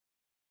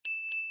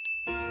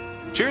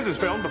Cheers is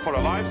filmed before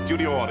a live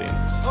studio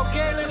audience.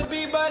 Okay, little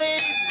bee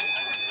buddies.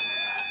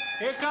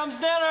 Here comes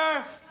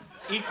dinner.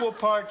 Equal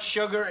parts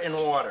sugar and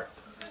water.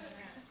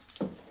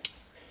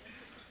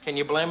 Can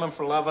you blame them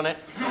for loving it?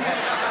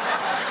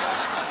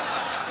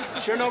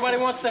 Sure nobody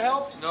wants to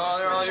help? No,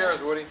 they're all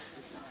yours, Woody.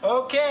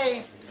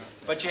 Okay,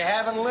 but you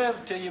haven't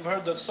lived till you've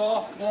heard the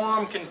soft,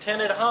 warm,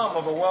 contented hum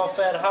of a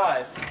well-fed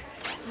hive.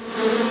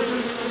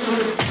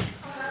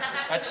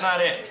 That's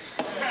not it.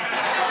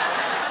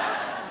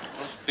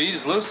 Those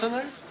bees loose in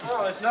there?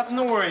 Oh, there's nothing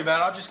to worry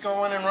about. I'll just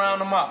go in and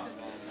round them up.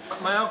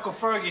 My Uncle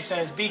Fergie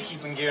sent his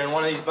beekeeping gear in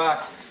one of these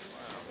boxes.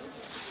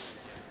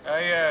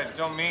 I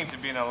don't mean to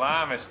be an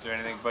alarmist or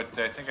anything, but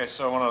I think I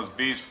saw one of those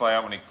bees fly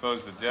out when he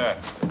closed the door.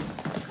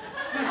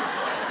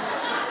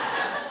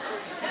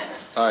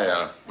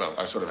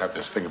 I sort of have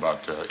this thing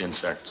about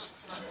insects.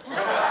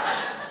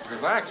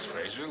 Relax,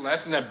 Frasier. The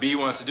last thing that bee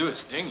wants to do is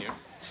sting you.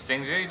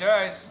 Stings you, he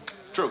dies.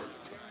 True.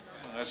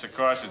 Unless, of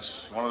course,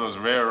 it's one of those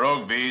rare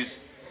rogue bees.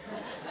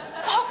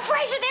 Oh,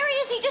 Frasier, there he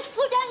is. He just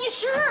flew down your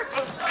shirt.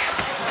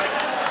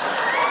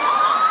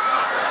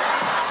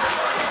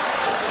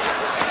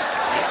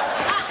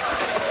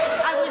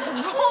 I was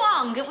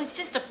wrong. It was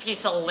just a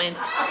piece of lint.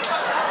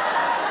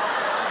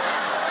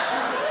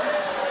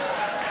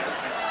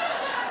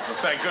 Well,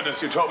 thank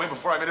goodness you told me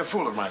before I made a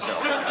fool of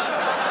myself.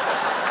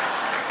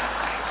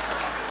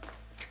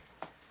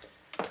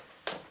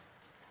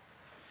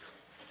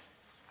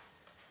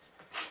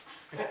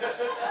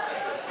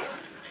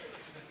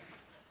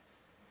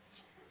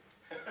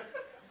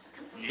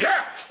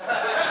 Yeah!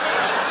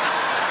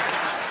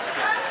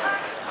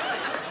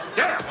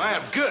 Damn, I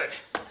am good.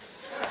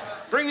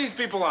 Bring these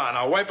people on.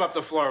 I'll wipe up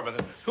the floor with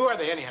them. Who are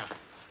they, anyhow?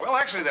 Well,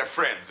 actually, they're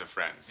friends of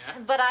friends. Yeah?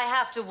 But I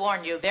have to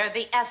warn you, they're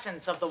the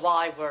essence of the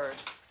Y word.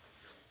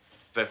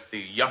 That's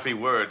the yuppie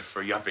word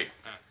for yuppie.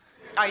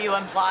 Are you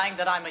implying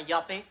that I'm a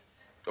yuppie?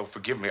 Oh,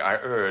 forgive me, I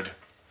erred.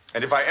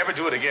 And if I ever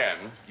do it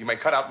again, you may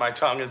cut out my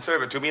tongue and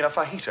serve it to me in a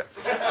fajita.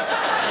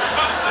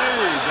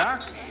 Hey,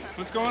 Doc.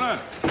 What's going on?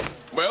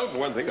 Well, for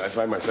one thing, I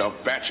find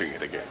myself batching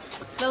it again.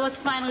 Lillith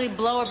finally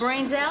blow her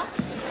brains out?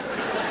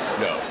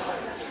 No.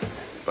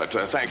 But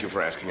thank you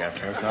for asking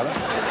after her, Carla.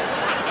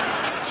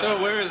 So,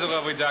 where is the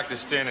lovely Dr.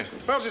 Sternin?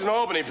 Well, she's in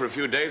Albany for a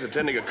few days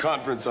attending a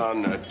conference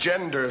on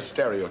gender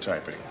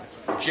stereotyping.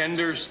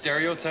 Gender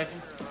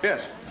stereotyping?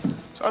 Yes.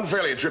 It's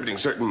unfairly attributing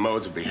certain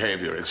modes of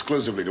behavior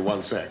exclusively to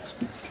one sex.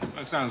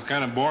 That sounds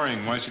kind of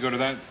boring. Why don't you go to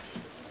that?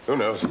 Who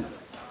knows?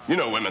 You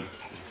know women.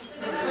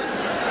 A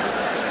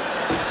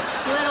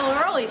little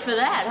early for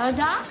that, huh,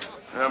 Doc?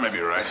 Well, maybe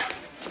you're right.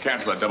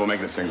 Cancel that double, make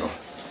it a single.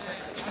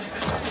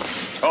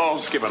 Oh,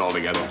 skip it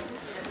altogether.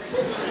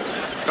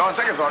 No, on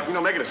second thought,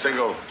 make it a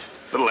single.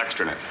 Little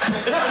extra in it.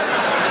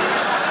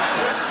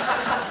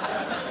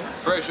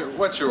 Frasier,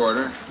 what's your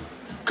order?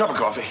 Cup of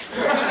coffee.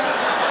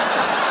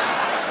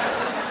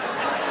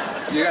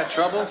 You got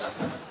trouble?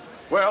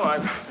 Well,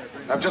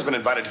 I've just been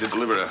invited to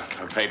deliver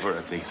a paper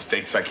at the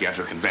State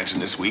Psychiatric Convention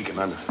this week, and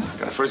I've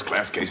got a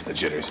first-class case of the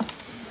jitters.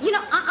 You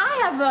know, I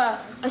have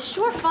a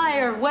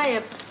surefire way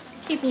of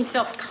keeping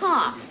yourself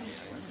calm.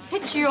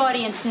 Picture your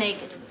audience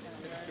naked.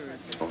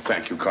 Oh,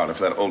 thank you, Carla,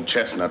 for that old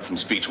chestnut from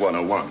Speech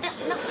 101. No,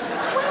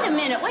 wait a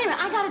minute.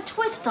 I got a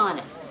twist on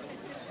it.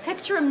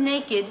 Picture him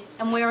naked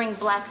and wearing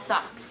black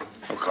socks.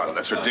 Oh, Carla,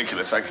 that's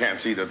ridiculous. I can't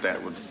see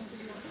that would...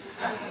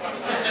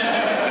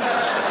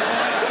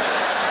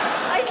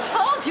 I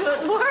told you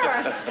it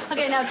works.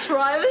 Okay, now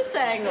try this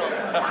angle.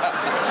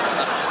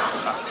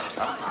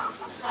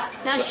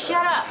 Now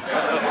shut up.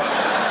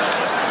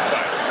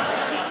 Sorry.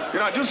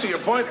 I do see your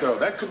point, though.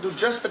 That could do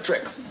just the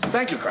trick.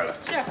 Thank you, Carla.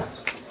 Sure.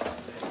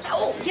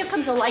 Oh, here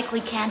comes a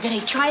likely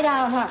candidate. Try it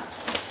out on her.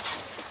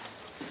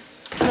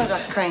 Hello,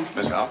 Dr. Crane.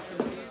 Miss Howe?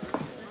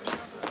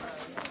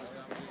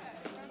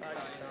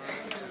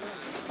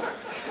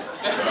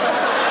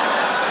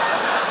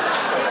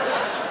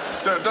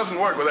 It doesn't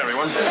work with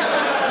everyone.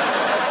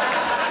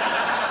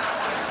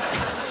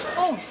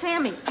 Oh,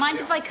 Sammy, mind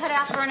if I cut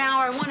out for an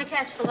hour? I want to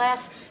catch the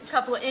last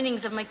couple of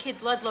innings of my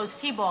kid Ludlow's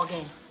t-ball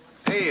game.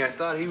 Hey, I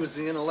thought he was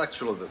the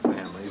intellectual of the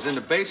family. He's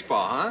into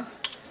baseball, huh?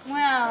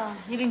 Well,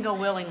 he didn't go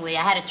willingly.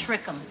 I had to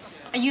trick him.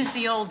 I used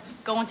the old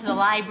going to the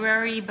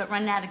library but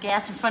running out of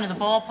gas in front of the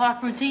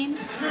ballpark routine.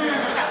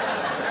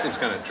 That seems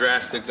kind of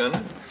drastic, doesn't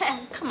it?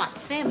 Come on,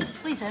 Sammy,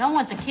 please. I don't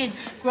want the kid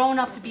growing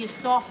up to be a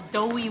soft,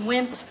 doughy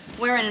wimp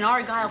wearing an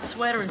Argyle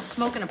sweater and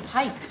smoking a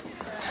pipe.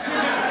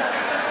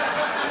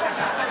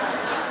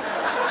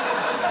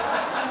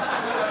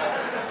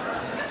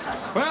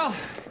 Well,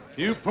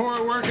 you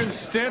poor working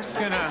stiffs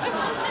gonna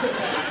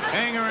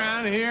hang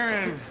around here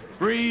and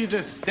breathe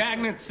the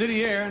stagnant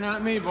city air.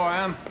 Not me, boy.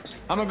 I'm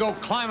gonna go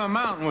climb a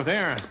mountain with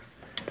Aaron.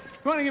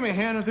 You wanna give me a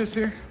hand with this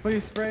here,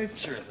 please, Braid?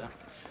 Sure, Sam.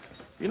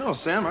 You know,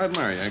 Sam, I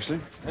admire you, actually.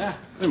 Yeah.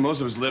 I think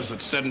most of us live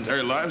such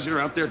sedentary lives. You're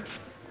out there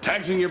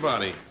taxing your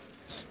body.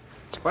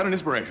 It's quite an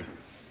inspiration.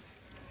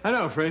 I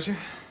know, Frasier.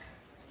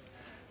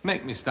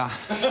 Make me stop.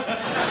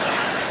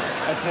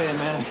 I tell you,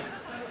 man,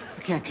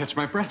 I can't catch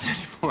my breath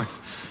anymore.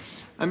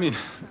 I mean,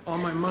 all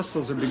my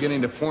muscles are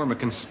beginning to form a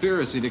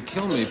conspiracy to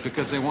kill me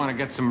because they want to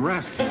get some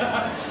rest.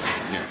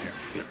 Here.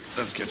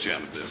 Let's get you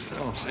out of this.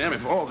 Oh, Sam,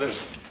 if all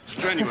this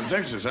strenuous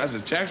exercise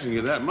is taxing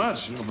you that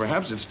much,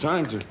 perhaps it's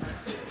time to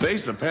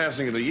face the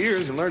passing of the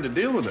years and learn to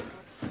deal with it.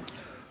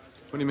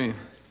 What do you mean?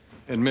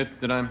 Admit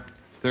that I'm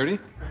 30?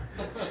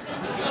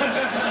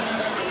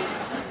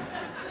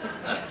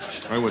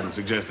 I wouldn't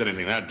suggest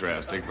anything that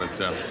drastic,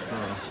 but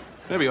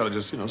maybe you ought to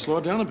just, slow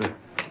it down a bit.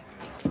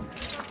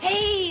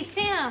 Hey,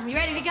 Sam, you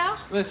ready to go?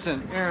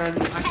 Listen, Aaron,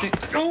 I think...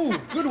 Oh,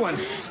 good one.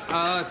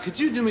 Could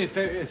you do me a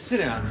favor? Sit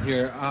down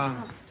here.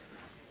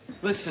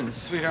 Listen,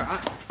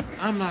 sweetheart,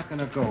 I'm not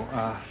gonna go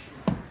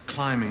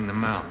climbing the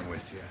mountain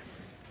with you.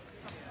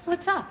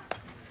 What's up?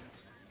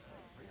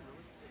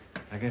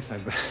 I guess I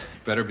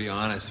better be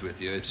honest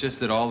with you. It's just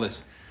that all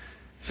this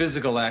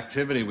physical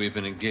activity we've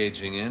been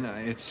engaging in,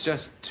 it's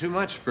just too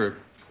much for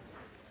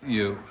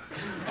you.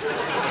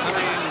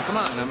 I mean, come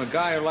on, I'm a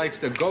guy who likes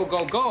to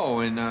go,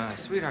 and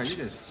sweetheart, you're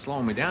just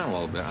slowing me down a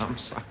little bit. I'm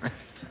sorry.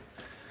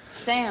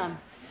 Sam,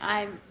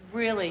 I'm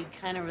really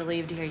kind of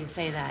relieved to hear you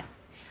say that.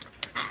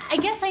 I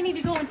guess I need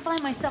to go and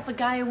find myself a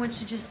guy who wants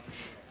to just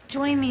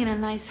join me in a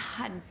nice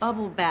hot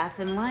bubble bath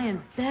and lie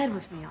in bed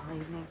with me all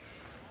evening.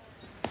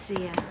 See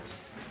ya.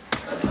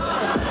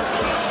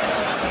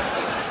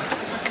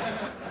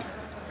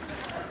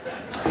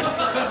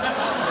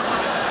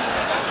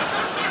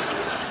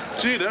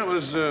 Gee, that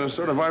was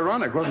sort of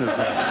ironic, wasn't it,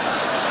 Sam?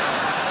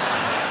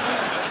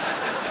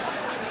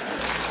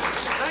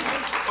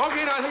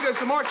 Okay, now I think there's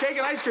some more cake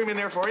and ice cream in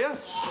there for you.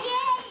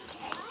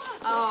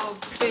 Oh,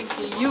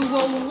 Pinky, you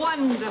were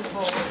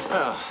wonderful.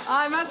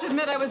 I must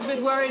admit I was a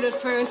bit worried at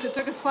first. It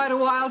took us quite a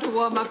while to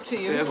warm up to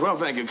you. Yes, well,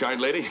 thank you,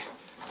 kind lady.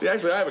 See,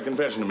 actually, I have a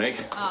confession to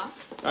make.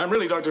 I'm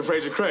really Dr.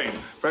 Frasier Crane,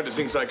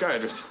 practicing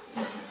psychiatrist.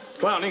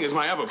 Clowning is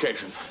my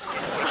avocation.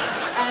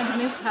 And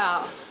Miss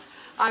Howe,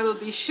 I will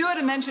be sure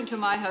to mention to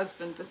my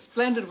husband the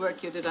splendid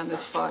work you did on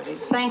this party.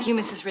 Thank you,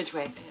 Mrs.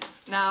 Ridgway.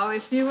 Now,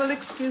 if you will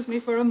excuse me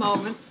for a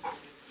moment.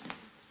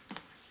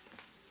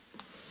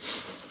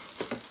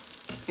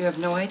 You have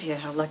no idea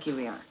how lucky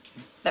we are.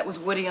 That was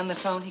Woody on the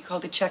phone. He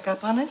called to check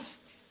up on us.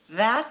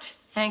 That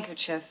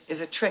handkerchief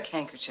is a trick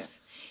handkerchief.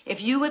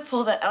 If you would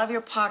pull that out of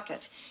your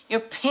pocket, your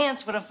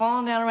pants would have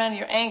fallen down around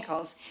your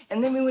ankles,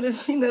 and then we would have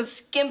seen those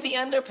skimpy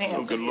underpants.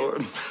 Oh, good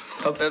Lord.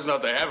 Well, that's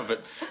not the half of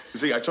it. You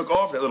see, I took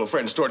off that little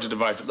French torture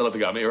device that Lillith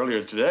got me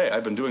earlier today.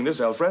 I've been doing this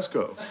al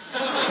fresco.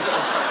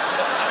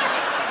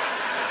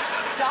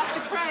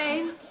 Dr.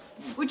 Crane,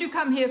 would you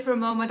come here for a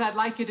moment? I'd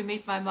like you to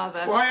meet my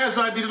mother. Why, yes,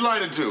 I'd be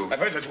delighted to. I've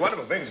heard such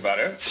wonderful things about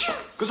her.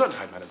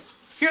 Gesundheit, madam.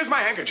 Here's my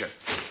handkerchief.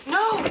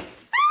 No!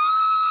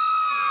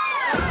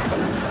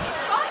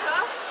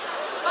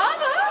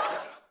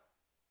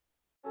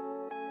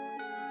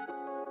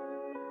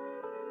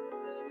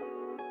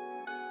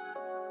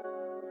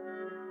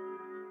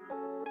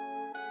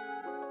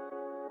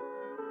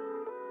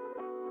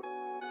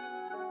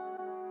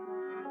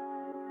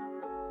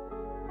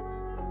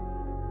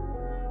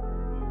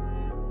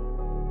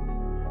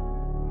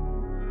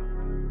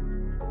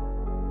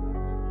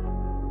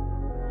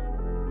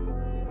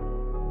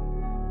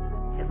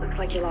 Looks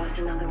like you lost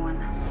another one.